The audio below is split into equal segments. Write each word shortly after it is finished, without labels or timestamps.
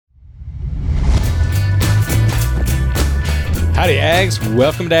Howdy, Ags.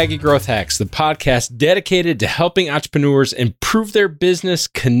 Welcome to Aggie Growth Hacks, the podcast dedicated to helping entrepreneurs improve their business,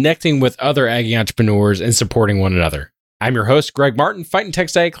 connecting with other Aggie entrepreneurs, and supporting one another. I'm your host, Greg Martin, Fighting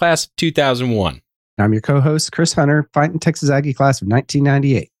Texas Aggie class of 2001. I'm your co-host, Chris Hunter, Fighting Texas Aggie class of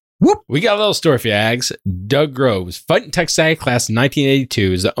 1998. Whoop! We got a little story for you, Ags. Doug Groves, Fighting Texas Aggie class of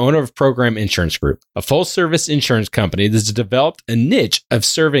 1982, is the owner of Program Insurance Group, a full-service insurance company that has developed a niche of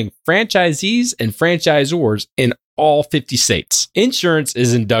serving franchisees and franchisors in all 50 states. Insurance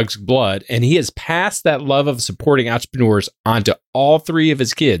is in Doug's blood, and he has passed that love of supporting entrepreneurs onto all three of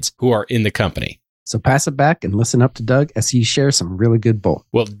his kids who are in the company. So pass it back and listen up to Doug as he shares some really good bull.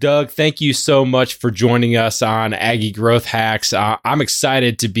 Well, Doug, thank you so much for joining us on Aggie Growth Hacks. I'm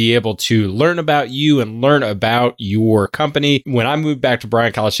excited to be able to learn about you and learn about your company. When I moved back to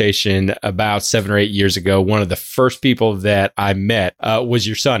Bryan College Station about 7 or 8 years ago, one of the first people that I met was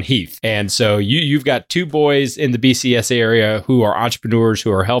your son, Heath. And so you've got two boys in the BCS area who are entrepreneurs,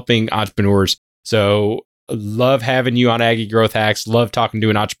 who are helping entrepreneurs. So love having you on Aggie Growth Hacks. Love talking to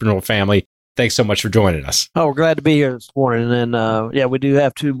an entrepreneurial family. Thanks so much for joining us. Oh, we're glad to be here this morning. And we do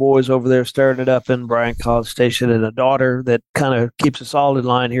have two boys over there starting it up in Bryan College Station and a daughter that kind of keeps us all in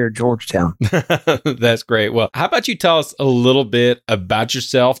line here at Georgetown. That's great. Well, how about you tell us a little bit about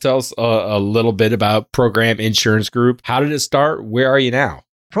yourself? Tell us a little bit about Program Insurance Group. How did it start? Where are you now?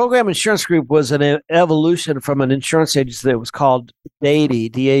 Program Insurance Group was an evolution from an insurance agency that was called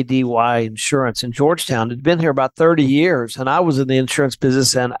Dady, D-A-D-Y Insurance in Georgetown. It had been here about 30 years, and I was in the insurance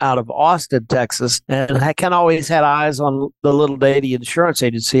business and out of Austin, Texas. And I kind of always had eyes on the little Dady Insurance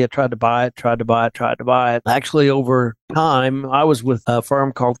Agency. I tried to buy it. Actually, over time, I was with a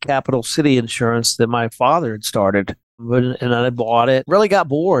firm called Capital City Insurance that my father had started, and I bought it. Really got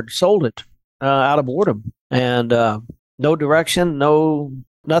bored, sold it out of boredom, and no direction,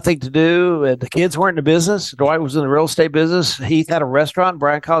 nothing to do, and the kids weren't in the business. Dwight was in the real estate business. Heath had a restaurant in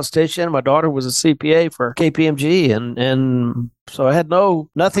Bryan College Station. My daughter was a CPA for KPMG, and so I had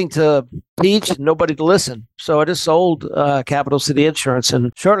nothing to teach, nobody to listen. So I just sold Capital City Insurance,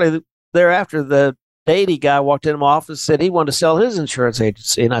 and shortly thereafter, the Dady guy walked into my office and said he wanted to sell his insurance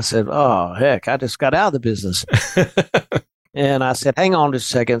agency, and I said, "Oh heck, I just got out of the business." And I said, hang on just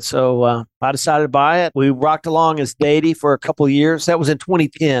a second. So I decided to buy it. We rocked along as Dady for a couple of years. That was in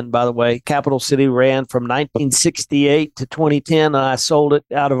 2010, by the way. Capital City ran from 1968 to 2010, and I sold it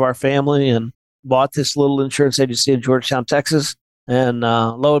out of our family and bought this little insurance agency in Georgetown, Texas. And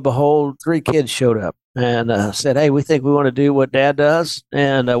lo and behold, 3 kids showed up and said, hey, we think we want to do what Dad does,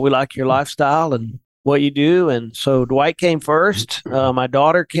 and we like your lifestyle and what you do. And so Dwight came first, my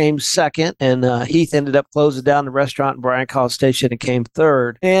daughter came second, and Heath ended up closing down the restaurant in Bryan College Station and came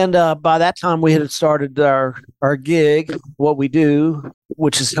third. And by that time we had started our gig, what we do,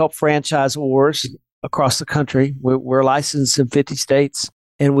 which is help franchisors across the country. We're licensed in 50 states,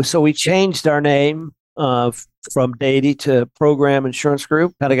 and so we changed our name from Dady to Program Insurance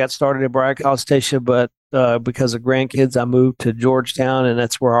Group. Kind of got started at Bryan College Station, but because of grandkids, I moved to Georgetown, and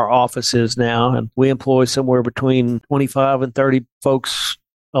that's where our office is now. And we employ somewhere between 25 and 30 folks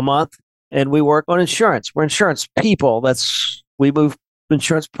a month, and we work on insurance. We're insurance people. We move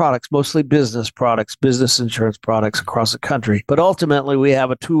insurance products, mostly business products, business insurance products across the country. But ultimately, we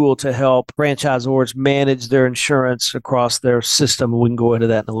have a tool to help franchisors manage their insurance across their system. We can go into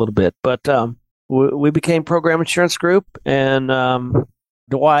that in a little bit. But we became Program Insurance Group, and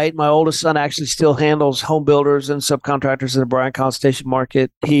Dwight, my oldest son, actually still handles home builders and subcontractors in the Bryan College Station market.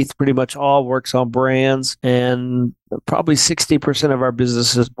 Heath pretty much all works on brands, and probably 60% of our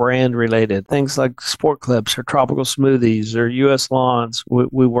business is brand related. Things like sport clubs or tropical smoothies or U.S. Lawns.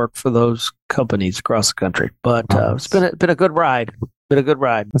 We work for those companies across the country. But it's been a good ride.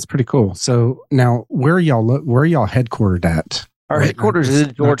 That's pretty cool. So now, where are y'all headquartered at? Our headquarters is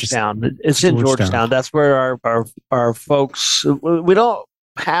in Georgetown. It's in Georgetown. That's where our folks. We don't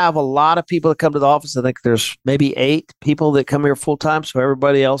have a lot of people that come to the office. I think there's maybe 8 people that come here full time. So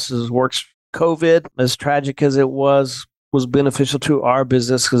everybody else works. COVID, as tragic as it was beneficial to our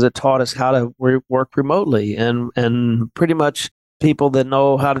business because it taught us how to work remotely, and pretty much people that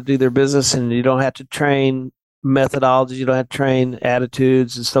know how to do their business, and you don't have to train methodology, you don't have to train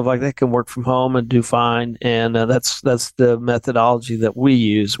attitudes and stuff like that, can work from home and do fine. And that's the methodology that we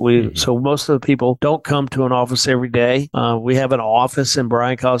use. So most of the people don't come to an office every day. We have an office in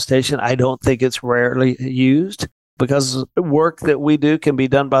Bryan College Station. I don't think it's rarely used because work that we do can be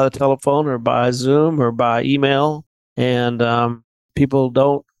done by the telephone or by Zoom or by email. And people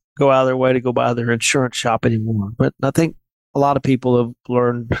don't go out of their way to go by their insurance shop anymore. But I think a lot of people have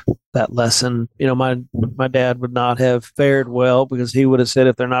learned that lesson. You know, my dad would not have fared well because he would have said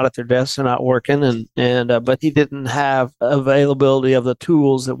if they're not at their desks, they're not working. But he didn't have availability of the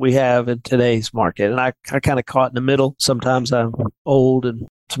tools that we have in today's market. And I kind of caught in the middle. Sometimes I'm old and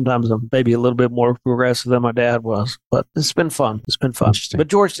sometimes I'm maybe a little bit more progressive than my dad was. But it's been fun. It's been fun. But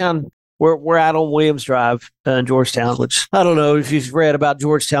Georgetown, we're out on Williams Drive in Georgetown, which I don't know if you've read about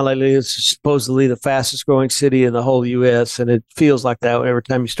Georgetown lately. It's supposedly the fastest growing city in the whole U.S., and it feels like that every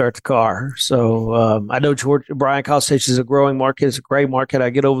time you start the car. So I know Bryan College Station is a growing market. It's a great market. I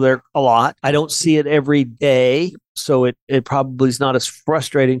get over there a lot. I don't see it every day, so it probably is not as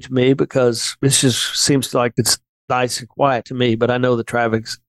frustrating to me because it just seems like it's nice and quiet to me. But I know the traffic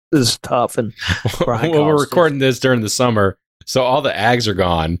is tough. And well, we're recording this during the summer. So all the ags are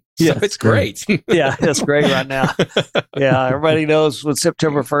gone. So it's great. Yeah, it's great right now. Yeah, everybody knows when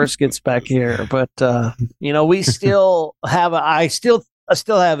September 1st gets back here. But, we still have I still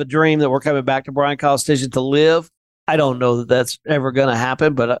have a dream that we're coming back to Bryan College Station to live. I don't know that that's ever going to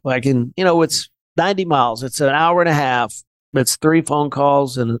happen, but I can, it's 90 miles. It's an hour and a half. It's 3 phone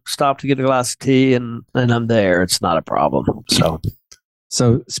calls and stop to get a glass of tea, and I'm there. It's not a problem.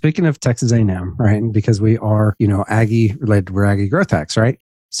 So speaking of Texas A&M, right? Because we are, Aggie related, we're Aggie Growth Hacks, right?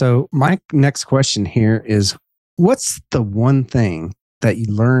 So my next question here is, what's the one thing that you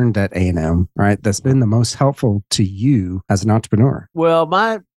learned at A&M, right, that's been the most helpful to you as an entrepreneur? Well,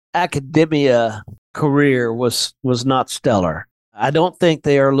 my academia career was not stellar. I don't think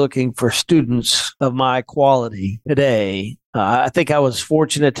they are looking for students of my quality today. I think I was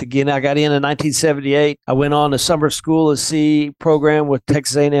fortunate to get in. I got in 1978. I went on a summer school at sea program with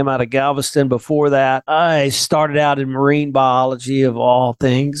Texas A&M out of Galveston. Before that, I started out in marine biology of all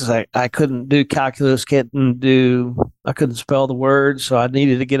things. I couldn't do calculus, I couldn't spell the words, so I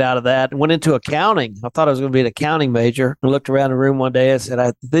needed to get out of that. And went into accounting. I thought I was going to be an accounting major. I looked around the room one day and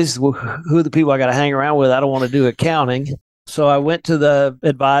said, "This is who are the people I got to hang around with. I don't want to do accounting." So I went to the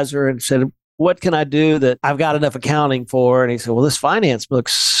advisor and said, "What can I do that I've got enough accounting for?" And he said, "Well, this finance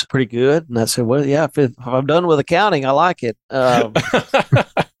looks pretty good." And I said, "Well, yeah, if I'm done with accounting, I like it." I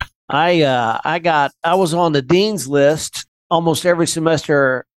was on the dean's list almost every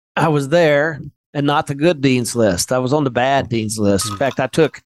semester I was there, and not the good dean's list. I was on the bad dean's list. In fact, I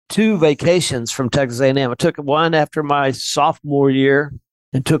took 2 vacations from Texas A&M. I took one after my sophomore year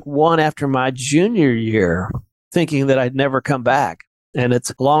and took one after my junior year, thinking that I'd never come back. And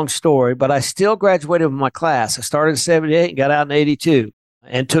it's a long story, but I still graduated with my class. I started in 78 and got out in 82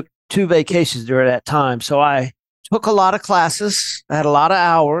 and took 2 vacations during that time. So I took a lot of classes. I had a lot of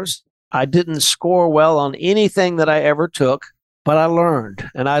hours. I didn't score well on anything that I ever took, but I learned.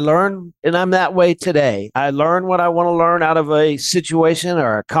 And I'm that way today. I learn what I want to learn out of a situation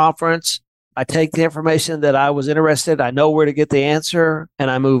or a conference. I take the information that I was interested in. I know where to get the answer, and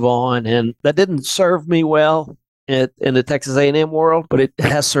I move on. And that didn't serve me well in the Texas A&M world, but it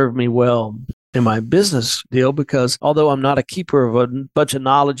has served me well in my business deal because although I'm not a keeper of a bunch of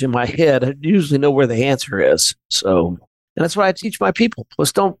knowledge in my head, I usually know where the answer is. So, and that's what I teach my people.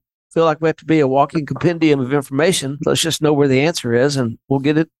 Let's don't feel like we have to be a walking compendium of information. Let's just know where the answer is, and we'll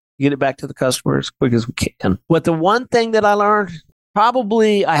get it back to the customer as quick as we can. But the one thing that I learned,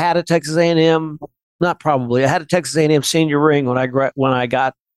 I had a Texas A&M senior ring when I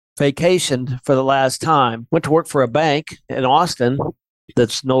got vacationed for the last time. Went to work for a bank in Austin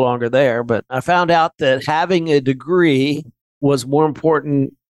that's no longer there, but I found out that having a degree was more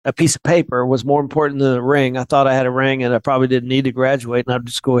important. A piece of paper was more important than a ring. I thought I had a ring and I probably didn't need to graduate, and I'd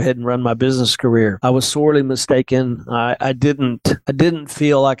just go ahead and run my business career. I was sorely mistaken. I didn't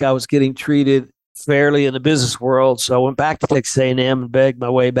feel like I was getting treated fairly in the business world, so I went back to Texas A&M and begged my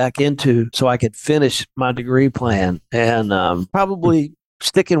way back into so I could finish my degree plan. And probably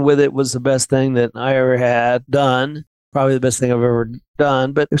sticking with it was the best thing that I ever had done. Probably the best thing I've ever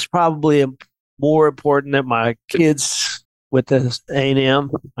done, but it's probably more important that my kids with the A&M,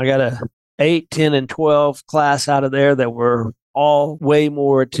 I got a 8, 10, and 12 class out of there that were all way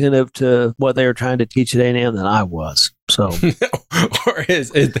more attentive to what they were trying to teach at A&M than I was. So, or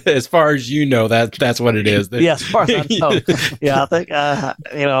as far as you know, that's what it is. Yeah, as far as I know. Yeah, I think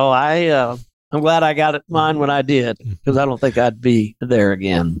I'm glad I got mine when I did, because I don't think I'd be there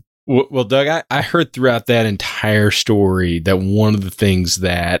again. Well, Doug, I heard throughout that entire story that one of the things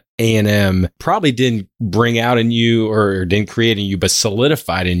that A&M probably didn't bring out in you or didn't create in you, but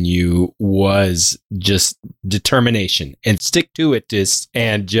solidified in you was just determination and stick to it.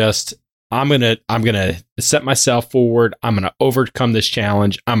 I'm gonna set myself forward. I'm gonna overcome this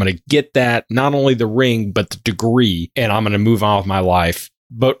challenge. I'm gonna get that, not only the ring, but the degree, and I'm gonna move on with my life.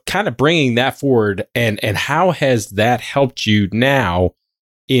 but kind of bringing that forward and how has that helped you now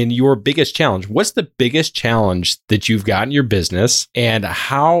in your biggest challenge? What's the biggest challenge that you've got in your business, and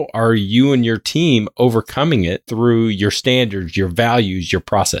how are you and your team overcoming it through your standards, your values, your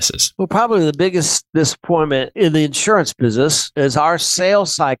processes? Well, probably the biggest disappointment in the insurance business is our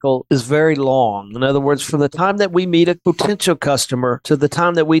sales cycle is very long. In other words, from the time that we meet a potential customer to the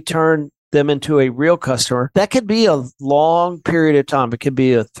time that we turn them into a real customer, that could be a long period of time. It could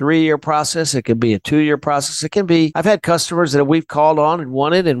be a 3-year process. It could be a 2-year process. It can be, I've had customers that we've called on and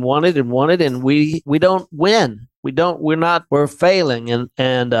wanted, and we don't win. We're failing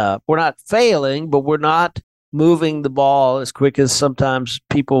and we're not failing, but we're not moving the ball as quick as sometimes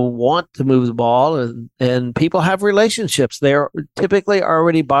people want to move the ball. And people have relationships. They're typically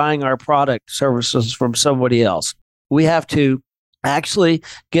already buying our product services from somebody else. We have to actually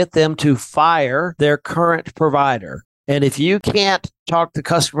get them to fire their current provider. And if you can't talk the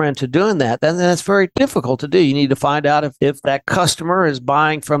customer into doing that, then that's very difficult to do. You need to find out if that customer is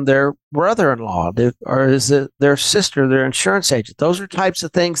buying from their brother-in-law or is it their sister, their insurance agent. Those are types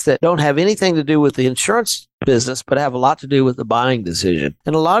of things that don't have anything to do with the insurance business, but have a lot to do with the buying decision.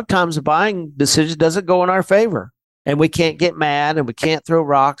 And a lot of times the buying decision doesn't go in our favor. And we can't get mad and we can't throw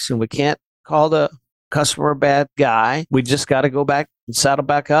rocks and we can't call the customer a bad guy. We just got to go back and saddle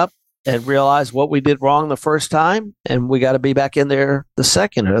back up and realize what we did wrong the first time. And we got to be back in there the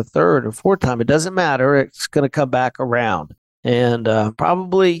second or the third or fourth time. It doesn't matter. It's going to come back around. And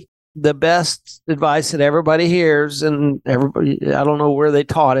probably the best advice that everybody hears, and everybody, I don't know where they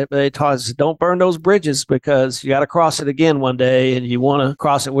taught it, but they taught us, don't burn those bridges, because you got to cross it again one day and you want to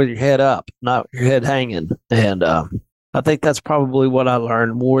cross it with your head up, not your head hanging. And I think that's probably what I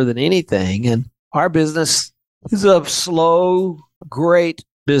learned more than anything. And our business is a slow, great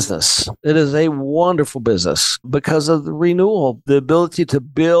business. It is a wonderful business because of the renewal, the ability to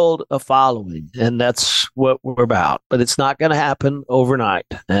build a following. And that's what we're about. But it's not going to happen overnight.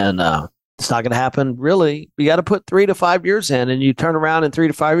 And it's not going to happen really. You got to put 3 to 5 years in, and you turn around in 3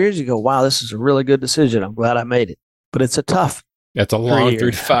 to 5 years, you go, wow, this is a really good decision. I'm glad I made it. But it's a tough. That's a long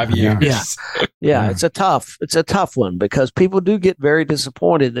 3 to 5 years. Yeah. It's a tough one because people do get very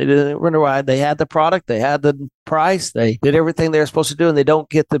disappointed. They didn't wonder why. They had the product, they had the price, they did everything they were supposed to do, and they don't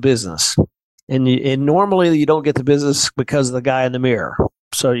get the business. And normally you don't get the business because of the guy in the mirror.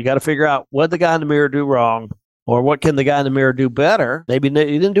 So you got to figure out what the guy in the mirror do wrong, or what can the guy in the mirror do better. Maybe you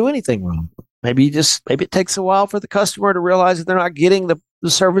didn't do anything wrong. Maybe it takes a while for the customer to realize that they're not getting the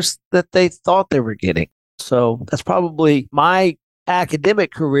service that they thought they were getting. So that's probably my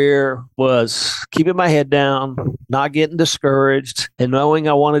academic career, was keeping my head down, not getting discouraged, and knowing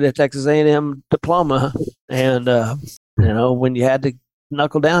I wanted a Texas A&M diploma. And when you had to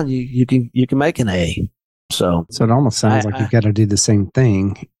knuckle down, you can make an A. So it almost sounds like you've got to do the same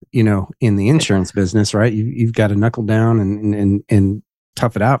thing, in the insurance business, right? You've got to knuckle down and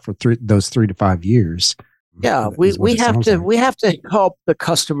tough it out for those 3 to 5 years. Yeah, we have to help the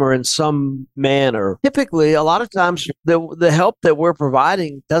customer in some manner. Typically, a lot of times, the help that we're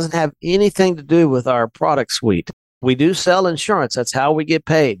providing doesn't have anything to do with our product suite. We do sell insurance. That's how we get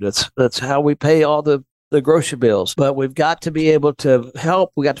paid. That's how we pay all the grocery bills. But we've got to be able to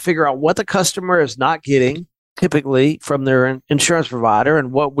help. We got to figure out what the customer is not getting, typically from their insurance provider,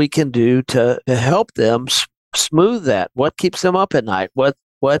 and what we can do to help them smooth that. What keeps them up at night? What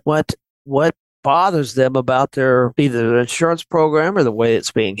bothers them about either their insurance program or the way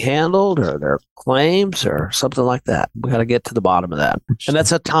it's being handled or their claims or something like that. We got to get to the bottom of that. And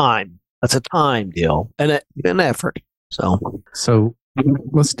that's a time deal and an effort. So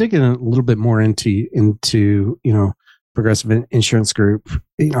let's dig in a little bit more into Progressive Insurance Group.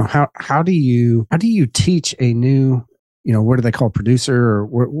 How do you teach a new, what do they call producer, or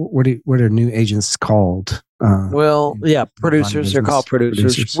what are new agents called? Producers. They're called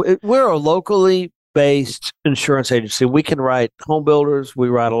producers. We're a locally based insurance agency. We can write home builders. We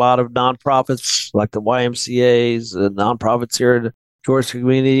write a lot of nonprofits like the YMCAs and nonprofits here in the Georgia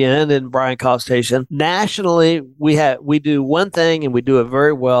community and in Bryan College Station. Nationally, we do one thing, and we do it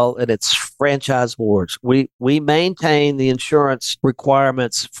very well, and it's franchisors. We maintain the insurance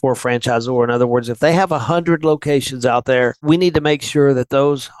requirements for franchisor. In other words, if they have 100 locations out there, we need to make sure that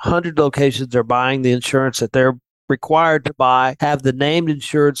those 100 locations are buying the insurance that they're required to buy, have the named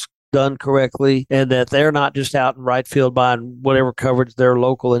insureds done correctly, and that they're not just out in right field buying whatever coverage their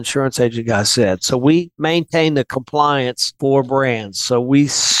local insurance agent guy said. So we maintain the compliance for brands. So we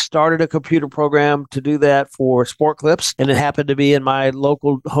started a computer program to do that for Sport Clips, and it happened to be in my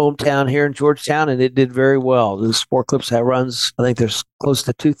local hometown here in Georgetown, and it did very well. The Sport Clips that runs, I think there's close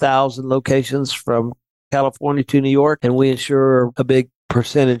to 2,000 locations from California to New York, and we insure a big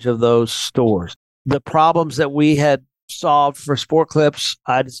percentage of those stores. The problems that we had solved for Sport Clips,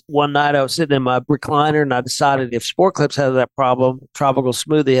 one night I was sitting in my recliner and I decided if Sport Clips has that problem, Tropical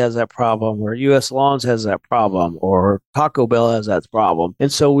Smoothie has that problem, or US Lawns has that problem, or Taco Bell has that problem.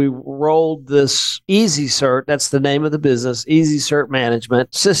 And so we rolled this Easy Cert, that's the name of the business, Easy Cert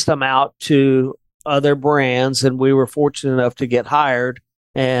Management system out to other brands, and we were fortunate enough to get hired.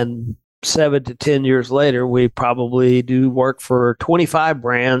 And 7 to 10 years later, we probably do work for 25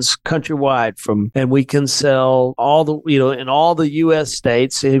 brands countrywide and we can sell in all the U.S.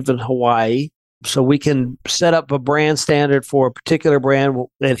 states, even Hawaii. So we can set up a brand standard for a particular brand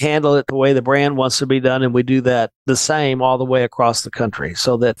and handle it the way the brand wants to be done. And we do that the same all the way across the country.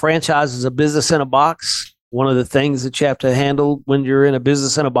 So that franchise is a business in a box. One of the things that you have to handle when you're in a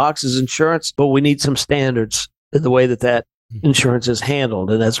business in a box is insurance, but we need some standards in the way that insurance is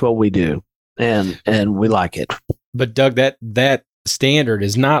handled, and that's what we do, and we like it. But Doug, that standard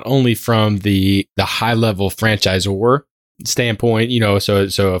is not only from the high level franchisor standpoint.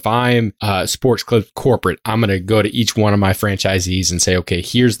 So if I'm Sports Clips corporate, I'm going to go to each one of my franchisees and say, okay,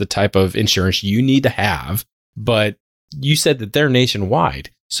 here's the type of insurance you need to have. But you said that they're nationwide.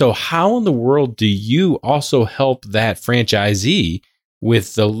 So how in the world do you also help that franchisee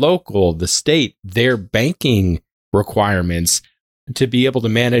with the state, their banking requirements to be able to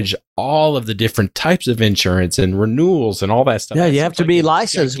manage all of the different types of insurance and renewals and all that stuff? Yeah, you have to be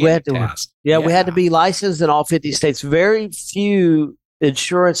licensed. We had to be licensed in all 50 states. Very few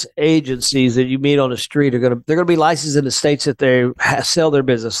insurance agencies that you meet on the street they're going to be licensed in the states that they sell their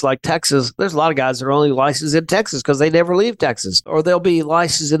business. Like Texas, there's a lot of guys that are only licensed in Texas because they never leave Texas, or they'll be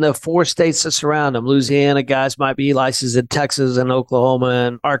licensed in the 4 states that surround them. Louisiana guys might be licensed in Texas and Oklahoma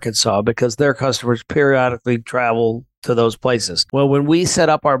and Arkansas because their customers periodically travel to those places. Well, when we set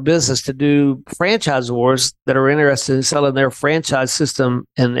up our business to do franchisors that are interested in selling their franchise system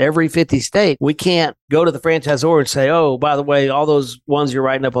in every 50 state, we can't go to the franchisor and say, oh, by the way, all those ones you're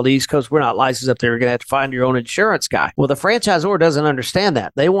writing up on the East Coast, we're not licensed up there. You're going to have to find your own insurance guy. Well, the franchisor doesn't understand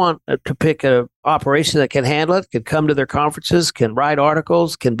that. They want to pick an operation that can handle it, can come to their conferences, can write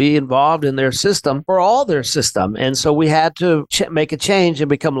articles, can be involved in their system or all their system. And so we had to make a change and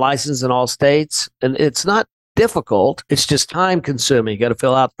become licensed in all states. And it's not difficult. It's just time consuming. You got to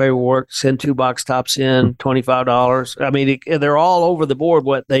fill out the paperwork, send 2 box tops in, $25. I mean, they're all over the board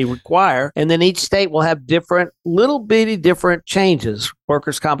what they require. And then each state will have little bitty different changes.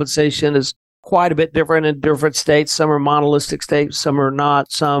 Workers' compensation is quite a bit different in different states. Some are monolithic states, some are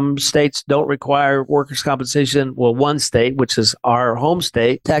not. Some states don't require workers' compensation. Well, one state, which is our home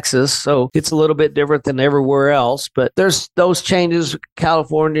state, Texas, so it's a little bit different than everywhere else. But there's those changes.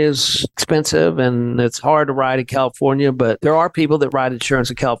 California is expensive and it's hard to ride in California, but there are people that ride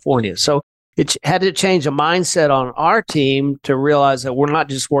insurance in California. So it had to change a mindset on our team to realize that we're not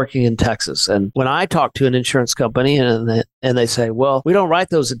just working in Texas. And when I talk to an insurance company and they say, well, we don't write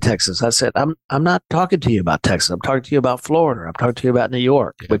those in Texas, I said, I'm not talking to you about Texas. I'm talking to you about Florida. I'm talking to you about New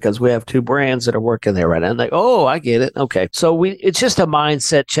York because we have 2 brands that are working there right now. And they, oh, I get it. Okay. So it's just a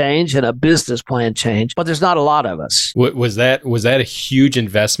mindset change and a business plan change, but there's not a lot of us. Was that a huge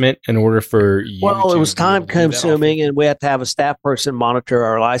investment in order for you? Well, it was time consuming and we had to have a staff person monitor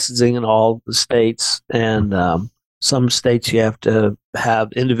our licensing in all the states. And some states you have to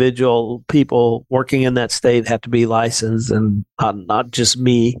have individual people working in that state have to be licensed and not just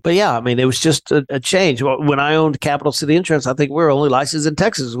me. But yeah, I mean, it was just a change. When I owned Capital City Insurance, I think we were only licensed in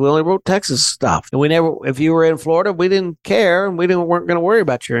Texas. We only wrote Texas stuff. And if you were in Florida, we didn't care and weren't going to worry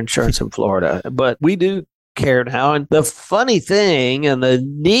about your insurance in Florida. But we do care now. And the funny thing and the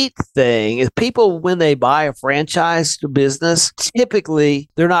neat thing is people, when they buy a franchise business, typically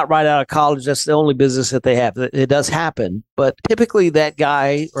they're not right out of college. That's the only business that they have. It does happen. But typically that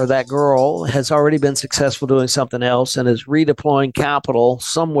guy or that girl has already been successful doing something else and is redeploying capital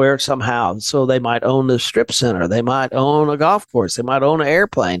somewhere, somehow. So they might own the strip center. They might own a golf course. They might own an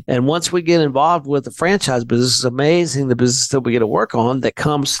airplane. And once we get involved with the franchise business, it's amazing the business that we get to work on that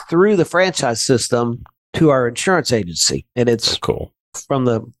comes through the franchise system to our insurance agency. And it's cool from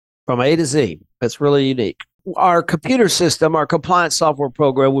A to Z. It's really unique. Our computer system, our compliance software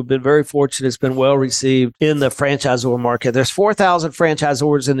program, we've been very fortunate. It's been well received in the franchisor market. There's 4,000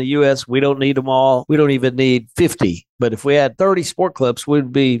 franchisors in the U.S. We don't need them all. We don't even need 50. But if we had 30 Sport Clips,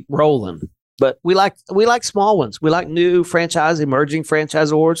 we'd be rolling. But we like small ones. We like new emerging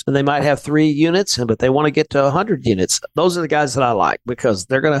franchisors, and they might have 3 units, but they want to get to 100 units. Those are the guys that I like because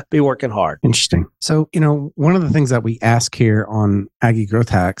they're going to be working hard. Interesting. So, one of the things that we ask here on Aggie Growth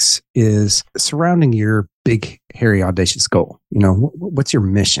Hacks is surrounding your big, hairy, audacious goal. What's your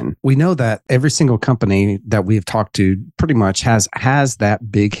mission? We know that every single company that we've talked to pretty much has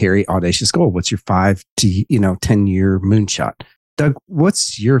that big, hairy, audacious goal. What's your 5 to 10-year moonshot? Doug,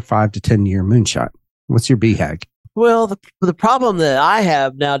 what's your 5 to 10-year moonshot? What's your BHAG? Well, the problem that I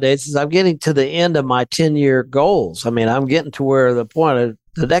have nowadays is I'm getting to the end of my 10-year goals. I mean, I'm getting to where the point of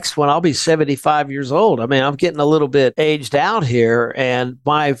the next one, I'll be 75 years old. I mean, I'm getting a little bit aged out here. And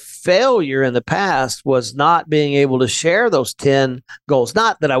my failure in the past was not being able to share those 10 goals.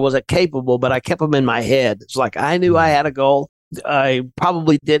 Not that I wasn't capable, but I kept them in my head. It's like I knew I had a goal. I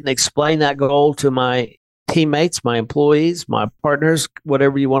probably didn't explain that goal to my teammates, my employees, my partners,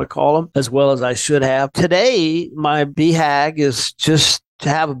 whatever you want to call them, as well as I should have. Today, my BHAG is just to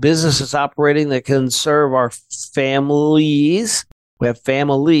have a business that's operating that can serve our families. We have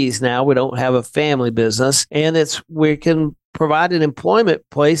families now. We don't have a family business. And we can provide an employment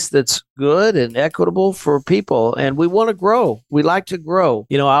place that's good and equitable for people. And we want to grow. We like to grow.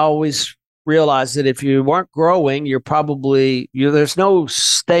 I always realize that if you weren't growing, you're probably, there's no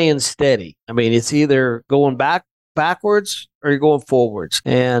staying steady. I mean, it's either going backwards or you're going forwards.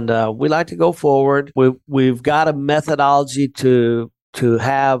 And we like to go forward. We've got a methodology to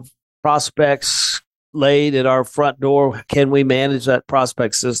have prospects laid at our front door. Can we manage that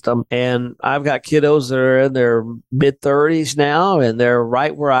prospect system? And I've got kiddos that are in their mid-30s now, and they're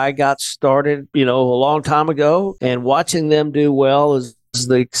right where I got started, a long time ago. And watching them do well is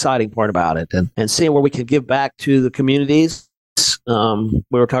the exciting part about it, and seeing where we can give back to the communities. We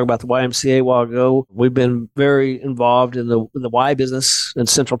were talking about the YMCA a while ago. We've been very involved in the Y business in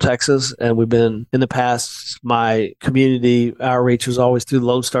Central Texas, and we've been in the past. My community outreach was always through the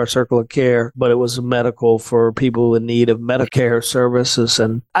Lone Star Circle of Care, but it was medical for people in need of Medicare services.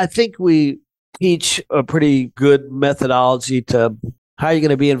 And I think we teach a pretty good methodology to how are you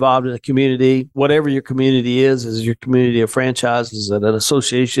going to be involved in the community? Whatever your community is your community a franchise? Is it an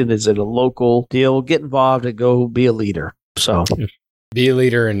association? Is it a local deal? Get involved and go be a leader. So be a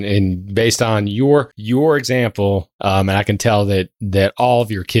leader, and based on your example, and I can tell that all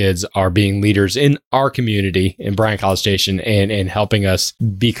of your kids are being leaders in our community in Bryan College Station and helping us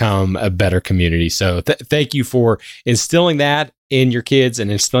become a better community. So thank you for instilling that in your kids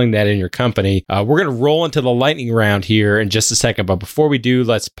and instilling that in your company. We're going to roll into the lightning round here in just a second. But before we do,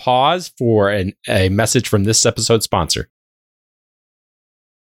 let's pause for a message from this episode's sponsor.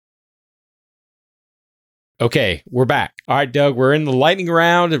 Okay, we're back. All right, Doug, we're in the lightning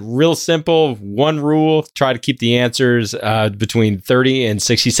round. Real simple. One rule, try to keep the answers between 30 and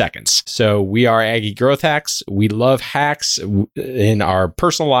 60 seconds. So we are Aggie Growth Hacks. We love hacks in our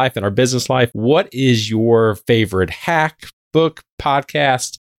personal life and our business life. What is your favorite hack, book,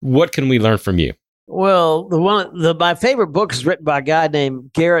 podcast? What can we learn from you? Well, my favorite book is written by a guy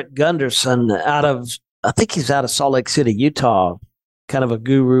named Garrett Gunderson I think he's out of Salt Lake City, Utah. Kind of a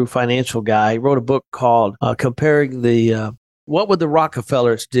guru financial guy. He wrote a book called Comparing the What Would the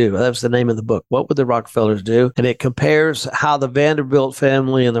Rockefellers Do? That was the name of the book. What Would the Rockefellers Do? And it compares how the Vanderbilt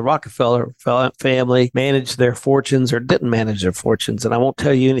family and the Rockefeller family managed their fortunes or didn't manage their fortunes. And I won't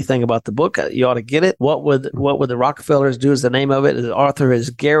tell you anything about the book. You ought to get it. What Would the Rockefellers Do is the name of it. The author is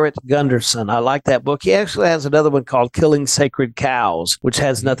Garrett Gunderson. I like that book. He actually has another one called Killing Sacred Cows, which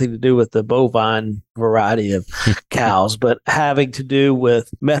has nothing to do with the bovine variety of cows, but having to do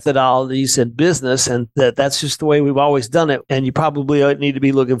with methodologies in business, and that's just the way we've always done it. And you probably need to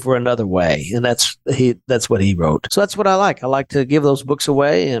be looking for another way. And that's what he wrote. So that's what I like. I like to give those books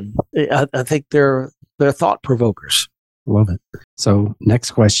away, and I think they're thought provokers. Love it. So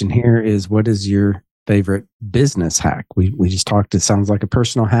next question here is, what is your favorite business hack? We just talked. It sounds like a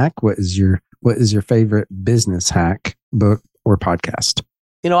personal hack. What is your favorite business hack, book, or podcast?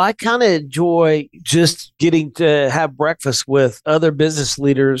 I kind of enjoy just getting to have breakfast with other business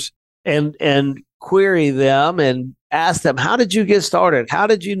leaders and query them and ask them, how did you get started? How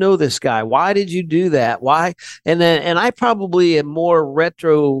did you know this guy? Why did you do that? Why? And I probably am more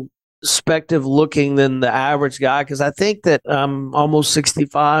retrospective looking than the average guy, because I think that I'm almost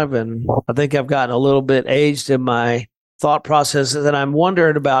 65 and I think I've gotten a little bit aged in my thought processes, and I'm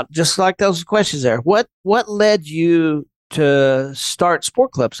wondering about, just like those questions there, what led you to start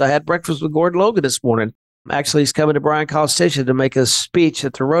Sport Clips? I had breakfast with Gordon Logan this morning. Actually, he's coming to Bryan College Station to make a speech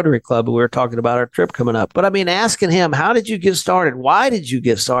at the Rotary Club. We were talking about our trip coming up. But I mean, asking him, how did you get started? Why did you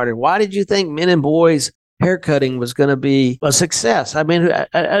get started? Why did you think men and boys haircutting was going to be a success. I mean,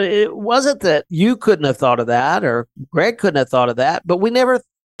 it wasn't that you couldn't have thought of that or Greg couldn't have thought of that, but we never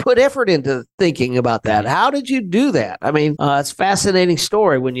put effort into thinking about that. How did you do that? I mean, it's a fascinating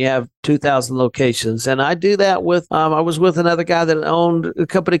story when you have 2,000 locations. And I do that with, I was with another guy that owned a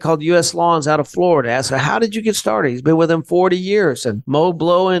company called U.S. Lawns out of Florida. I asked him, how did you get started? He's been with them 40 years and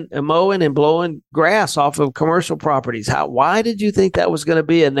mowing and blowing grass off of commercial properties. Why did you think that was going to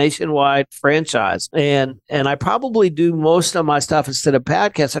be a nationwide franchise? And I probably do most of my stuff instead of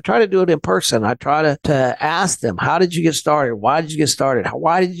podcasts. I try to do it in person. I try to ask them, how did you get started? Why did you get started?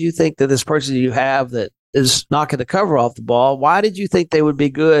 Why did you think that this person you have that is knocking the cover off the ball, why did you think they would be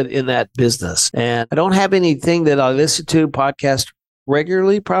good in that business? And I don't have anything that I listen to podcast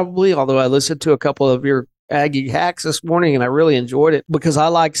regularly, probably, although I listened to a couple of your Aggie hacks this morning and I really enjoyed it because I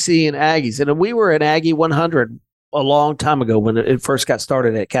like seeing Aggies. And we were at Aggie 100 a long time ago when it first got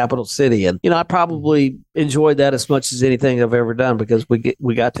started at Capital City. And, I probably enjoyed that as much as anything I've ever done because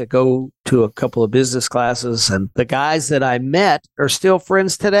we got to go to a couple of business classes and the guys that I met are still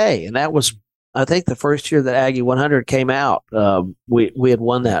friends today. And that was, I think, the first year that Aggie 100 came out. We had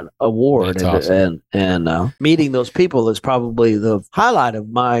won that award. That's awesome. And meeting those people is probably the highlight of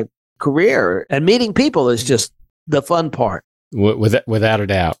my career. And meeting people is just the fun part. Without a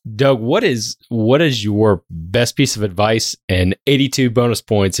doubt. Doug, what is your best piece of advice and 82 bonus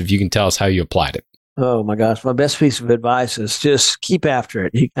points if you can tell us how you applied it? Oh my gosh. My best piece of advice is just keep after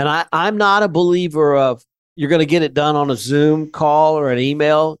it. And I'm not a believer of you're going to get it done on a Zoom call or an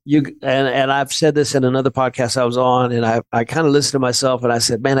email. And I've said this in another podcast I was on, and I kind of listened to myself and I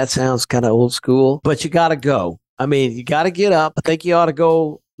said, man, that sounds kind of old school, but you got to go. I mean, you got to get up. I think you ought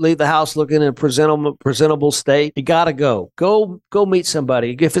to leave the house looking in a presentable state. You got to go meet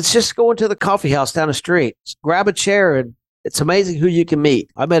somebody. If it's just going to the coffee house down the street, grab a chair, and it's amazing who you can meet.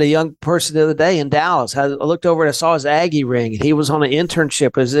 I met a young person the other day in Dallas. I looked over and I saw his Aggie ring, and he was on an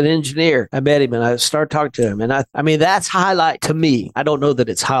internship as an engineer. I met him and I started talking to him. And I mean, that's highlight to me. I don't know that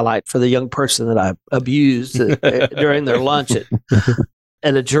it's highlight for the young person that I abused during their lunch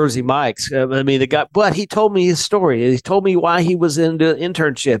at a Jersey Mike's. I mean, the guy, but he told me his story. He told me why he was in the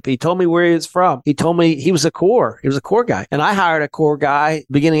internship. He told me where he was from. He told me he was a Corps. He was a Corps guy. And I hired a Corps guy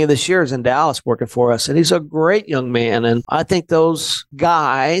beginning of this year in Dallas working for us. And he's a great young man. And I think those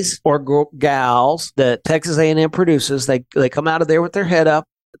guys or gals that Texas A&M produces, they come out of there with their head up.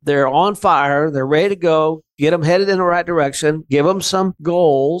 They're on fire. They're ready to go. Get them headed in the right direction. Give them some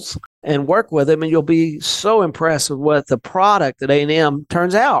goals and work with them, and you'll be so impressed with what the product at A&M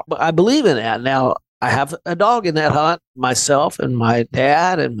turns out. But I believe in that. Now, I have a dog in that hunt, myself and my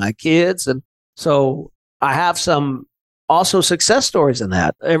dad and my kids. And so I have some also success stories in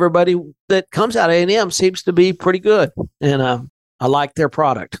that. Everybody that comes out of A&M seems to be pretty good. And I like their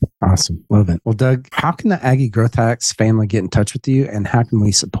product. Awesome. Love it. Well, Doug, how can the Aggie Growth Hacks family get in touch with you, and how can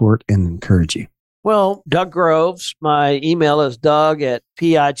we support and encourage you? Well, Doug Groves, my email is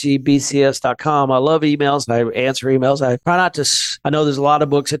doug@pigbcs.com. I love emails. I answer emails. I try not to, I know there's a lot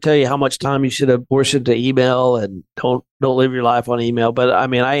of books that tell you how much time you should apportion to email and don't live your life on email. But I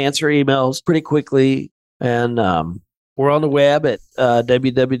mean, I answer emails pretty quickly. And we're on the web at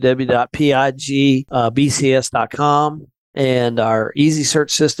www.pigbcs.com. And our easy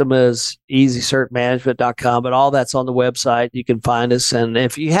search system is easysearchmanagement.com, but all that's on the website. You can find us. And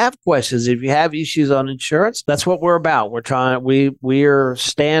if you have questions, if you have issues on insurance, that's what we're about. We're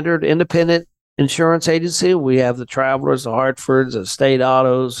standard independent insurance agency. We have the Travelers, the Hartfords, the State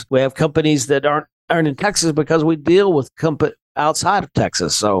Autos. We have companies that aren't in Texas because we deal with outside of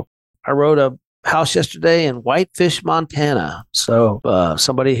Texas. So I wrote a house yesterday in Whitefish, Montana. So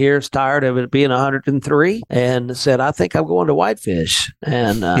somebody here is tired of it being 103 and said, I think I'm going to Whitefish.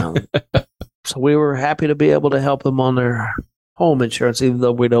 And so we were happy to be able to help them on their home insurance, even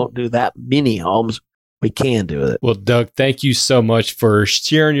though we don't do that many homes. We can do it. Well, Doug, thank you so much for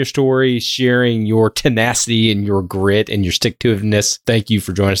sharing your story, sharing your tenacity and your grit and your stick-to-itiveness. Thank you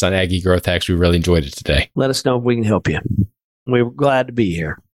for joining us on Aggie Growth Hacks. We really enjoyed it today. Let us know if we can help you. We're glad to be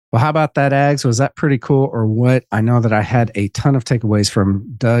here. Well, how about that, Ags? Was that pretty cool or what? I know that I had a ton of takeaways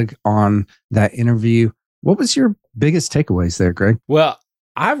from Doug on that interview. What was your biggest takeaways there, Greg? Well,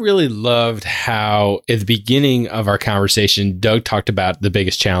 I really loved how at the beginning of our conversation, Doug talked about the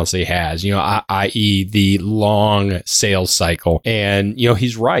biggest challenge he has, i.e. the long sales cycle. And,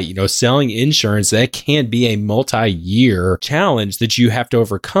 he's right. Selling insurance, that can be a multi-year challenge that you have to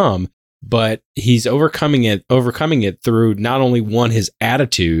overcome. But he's overcoming it through not only his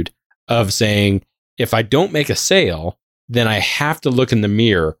attitude of saying, if I don't make a sale, then I have to look in the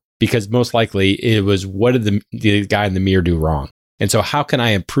mirror because most likely it was, what did the guy in the mirror do wrong? And so how can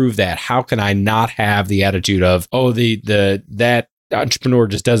I improve that? How can I not have the attitude of, oh, that entrepreneur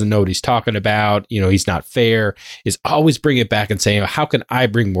just doesn't know what he's talking about, he's not fair, is always bring it back and saying, how can I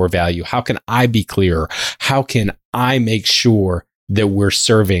bring more value? How can I be clearer? How can I make sure that we're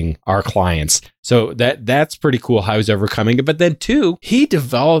serving our clients? So that's pretty cool how he's overcoming it. But then two, he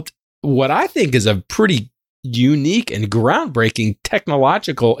developed what I think is a pretty unique and groundbreaking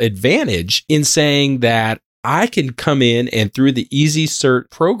technological advantage in saying that I can come in and through the Easy Cert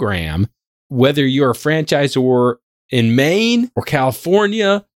program, whether you're a franchisor in Maine or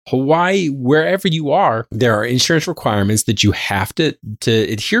California, Hawaii, wherever you are, there are insurance requirements that you have to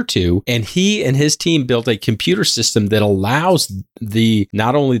adhere to. And he and his team built a computer system that allows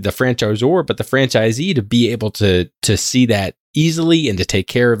not only the franchisor, but the franchisee to be able to see that easily and to take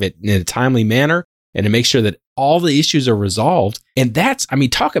care of it in a timely manner and to make sure that all the issues are resolved. And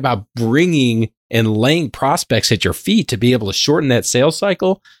talk about bringing and laying prospects at your feet to be able to shorten that sales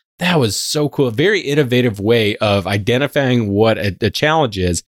cycle. That was so cool. A very innovative way of identifying what a challenge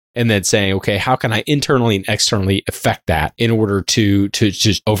is and then saying, okay, how can I internally and externally affect that in order to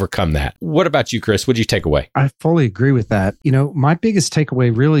just overcome that? What about you, Chris? What did you take away? I fully agree with that. My biggest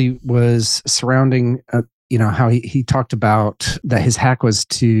takeaway really was surrounding, how he talked about that his hack was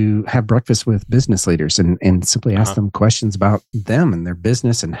to have breakfast with business leaders and simply ask them questions about them and their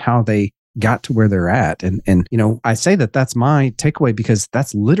business and how they got to where they're at. And I say that's my takeaway because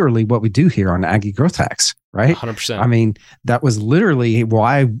that's literally what we do here on Aggie Growth Hacks, right? 100%. That was literally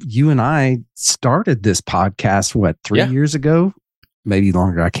why you and I started this podcast, 3 years ago? Maybe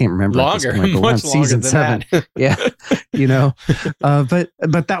longer. I can't remember. Longer, point, much longer season than 7. that. Yeah.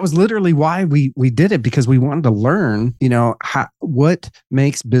 But that was literally why we did it, because we wanted to learn, what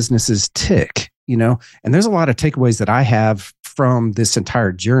makes businesses tick, and there's a lot of takeaways that I have from this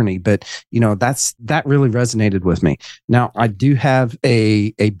entire journey, but that really resonated with me. Now I do have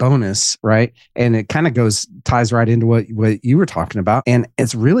a bonus, right? And it kind of ties right into what you were talking about. And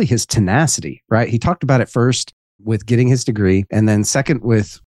it's really his tenacity, right? He talked about it first with getting his degree, and then second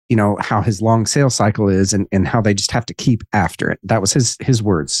with how his long sales cycle is and how they just have to keep after it. That was his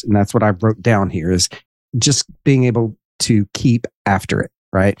words, and that's what I wrote down here, is just being able to keep after it,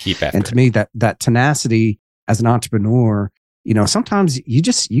 right? Keep after and to me, that tenacity as an entrepreneur, sometimes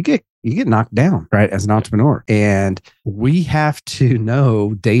you get knocked down, right? As an entrepreneur, and we have to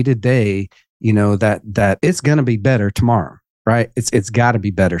know day to day, that it's going to be better tomorrow. Right. It's got to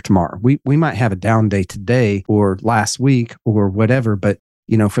be better tomorrow. We might have a down day today or last week or whatever, but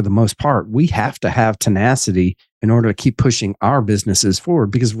for the most part, we have to have tenacity in order to keep pushing our businesses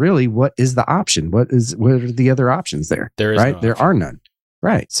forward, because really, what is the option? What are the other options there? There is right. No there option. are none.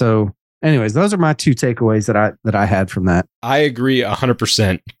 Right. So anyways, those are my two takeaways that I had from that. I agree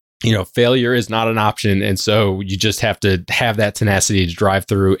 100%. Failure is not an option. And so you just have to have that tenacity to drive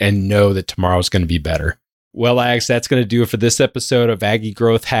through and know that tomorrow's going to be better. Well, Ags, that's going to do it for this episode of Aggie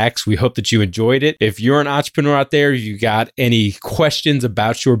Growth Hacks. We hope that you enjoyed it. If you're an entrepreneur out there, you got any questions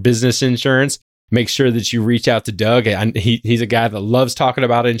about your business insurance, make sure that you reach out to Doug. He's a guy that loves talking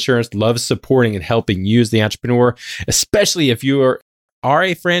about insurance, loves supporting and helping you as the entrepreneur, especially if you are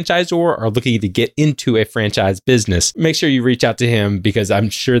a franchisor or are looking to get into a franchise business. Make sure you reach out to him, because I'm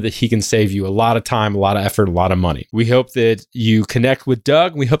sure that he can save you a lot of time, a lot of effort, a lot of money. We hope that you connect with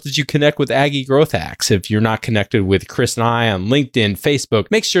Doug. We hope that you connect with Aggie Growth Hacks. If you're not connected with Chris and I on LinkedIn, Facebook,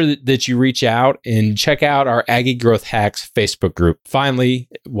 make sure that you reach out and check out our Aggie Growth Hacks Facebook group. Finally,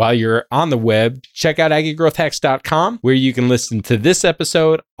 while you're on the web, check out aggiegrowthhacks.com, where you can listen to this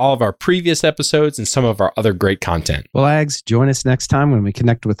episode, all of our previous episodes, and some of our other great content. Well, Ags, join us next time when we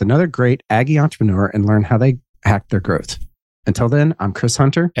connect with another great Aggie entrepreneur and learn how they hack their growth. Until then, I'm Chris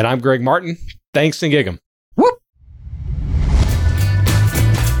Hunter. And I'm Greg Martin. Thanks and gig 'em.